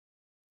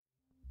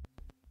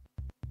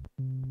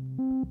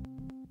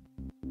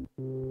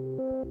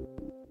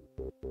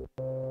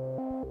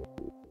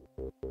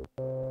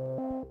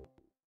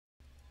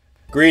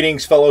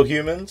Greetings, fellow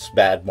humans.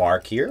 Bad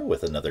Mark here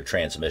with another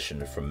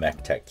transmission from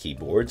Metre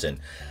Keyboards, and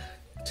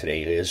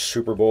today is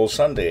Super Bowl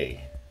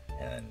Sunday,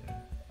 and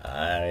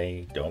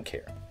I don't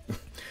care.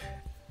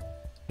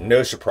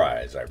 No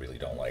surprise, I really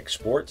don't like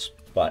sports,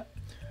 but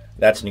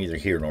that's neither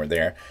here nor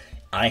there.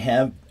 I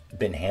have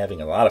been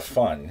having a lot of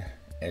fun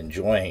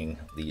enjoying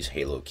these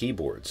Halo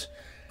keyboards.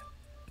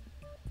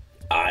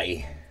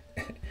 I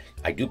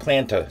do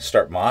plan to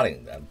start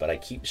modding them, but I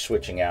keep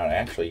switching out.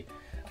 Actually,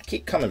 I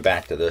keep coming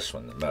back to this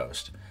one the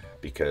most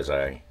because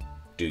I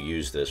do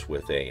use this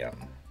with a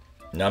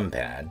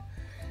numpad,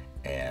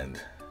 and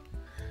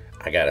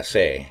I gotta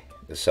say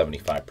the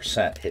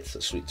 75% hits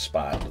the sweet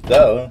spot,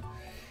 though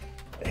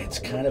it's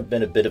kind of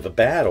been a bit of a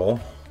battle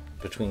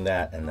between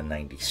that and the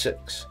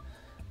 96%.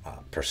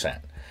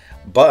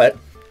 But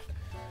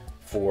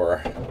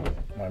for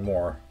my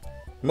more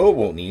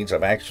mobile needs,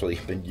 I've actually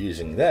been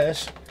using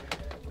this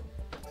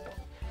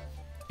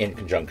in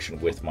conjunction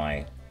with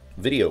my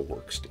video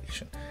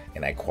workstation,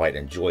 and I quite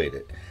enjoyed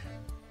it.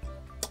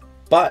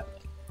 But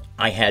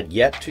I had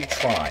yet to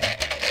try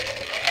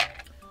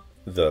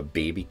the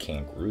Baby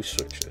Kangaroo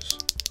switches.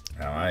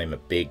 Now, I'm a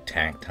big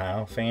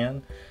tactile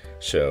fan,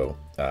 so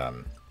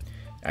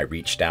I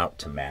reached out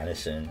to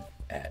Madison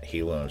at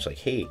Halo and was like,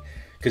 hey,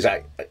 because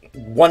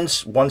one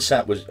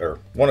set was, or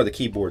one of the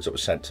keyboards that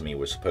was sent to me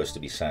was supposed to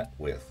be sent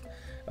with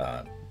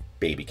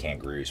Baby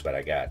Kangaroos, but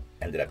I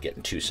ended up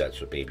getting two sets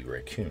with Baby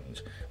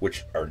Raccoons,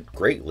 which are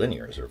great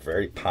linears, they're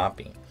very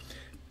poppy.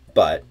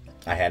 But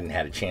I hadn't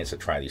had a chance to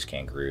try these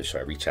Kangaroos, so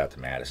I reached out to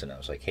Madison and I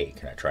was like, hey,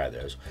 can I try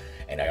those?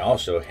 And I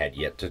also had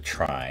yet to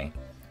try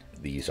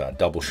these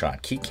double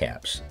shot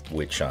keycaps,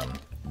 which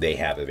they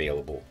have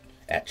available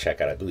at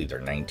checkout. I believe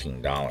they're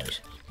 $19.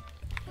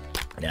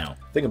 Now,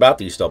 the thing about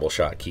these double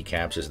shot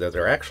keycaps is that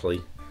they're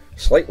actually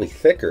slightly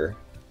thicker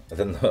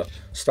than the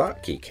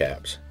stock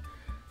keycaps.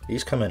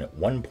 These come in at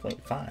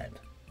 1.5.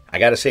 I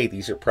gotta say,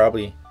 these are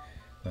probably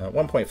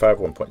 1.5,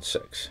 1.6.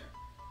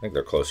 I think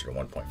they're closer to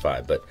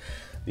 1.5, but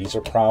these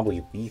are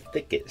probably the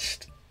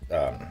thickest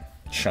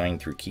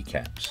ShineThrough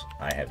keycaps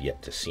I have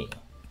yet to see.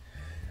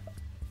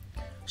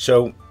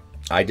 So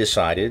I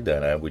decided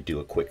that I would do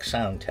a quick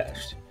sound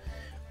test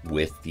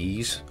with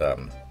these,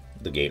 the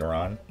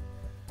Gateron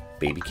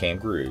Baby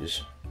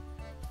Kangaroos,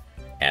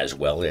 as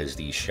well as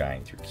these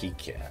ShineThrough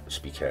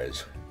keycaps,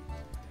 because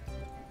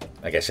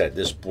like I said,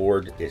 this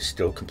board is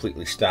still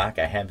completely stock.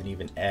 I haven't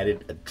even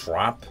added a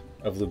drop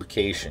of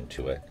lubrication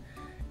to it,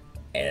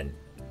 and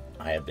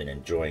I have been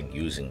enjoying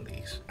using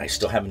these. I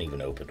still haven't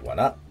even opened one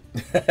up.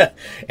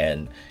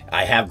 And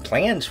I have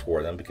plans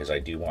for them because I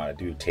do want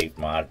to do tape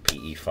mod,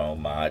 PE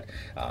foam mod,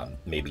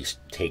 maybe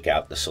take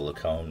out the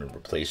silicone and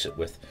replace it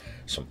with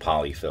some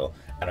polyfill.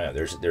 I don't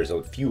know, there's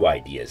a few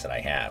ideas that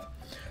I have.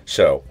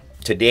 So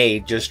today,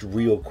 just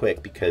real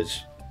quick,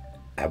 because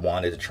I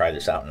wanted to try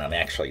this out and I'm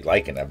actually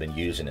liking it. I've been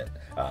using it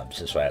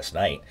since last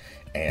night,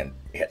 and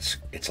it's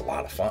a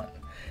lot of fun.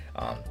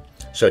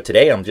 So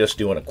today I'm just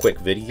doing a quick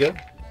video.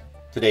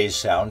 Today's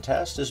sound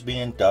test is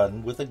being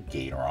done with a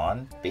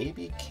Gateron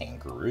Baby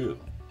Kangaroo.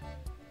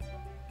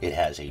 It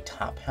has a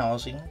top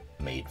housing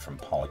made from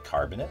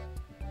polycarbonate,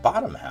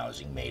 bottom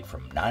housing made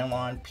from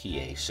nylon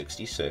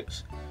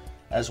PA66,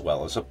 as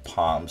well as a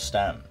palm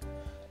stem.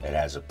 It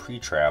has a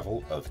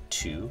pre-travel of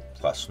 2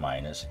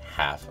 ±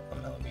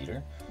 ½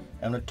 millimeter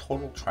and a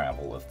total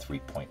travel of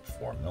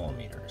 3.4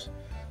 millimeters.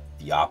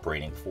 The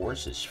operating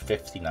force is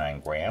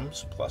 59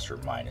 grams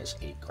 ±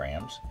 8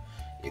 grams.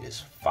 It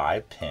is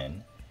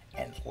 5-pin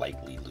and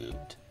lightly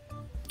lubed.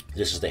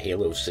 This is the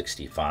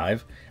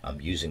Halo65. I'm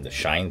using the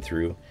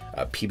ShineThrough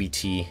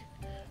PBT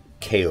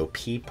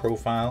KOP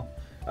profile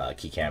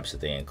keycaps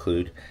that they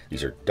include.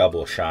 These are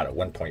double shot at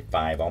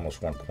 1.5,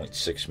 almost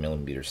 1.6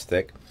 millimeters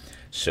thick.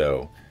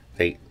 So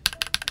they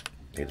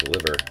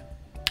deliver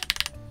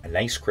a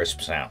nice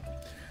crisp sound.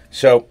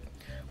 So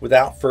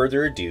without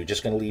further ado,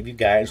 just going to leave you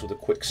guys with a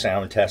quick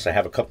sound test. I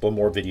have a couple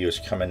more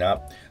videos coming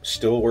up.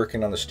 Still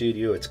working on the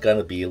studio. It's going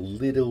to be a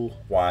little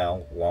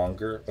while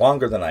longer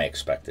than I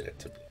expected it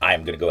to be.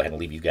 I'm going to go ahead and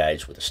leave you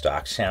guys with a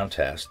stock sound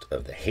test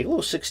of the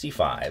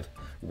Halo65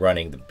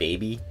 running the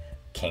Baby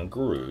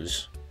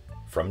Kangaroos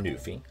from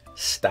NuPhy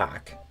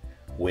stock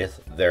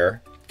with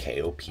their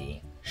KOP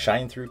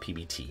ShineThrough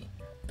PBT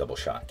double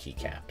shot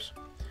keycaps.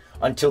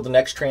 Until the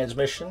next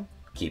transmission,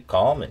 keep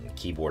calm and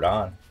keyboard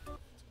on.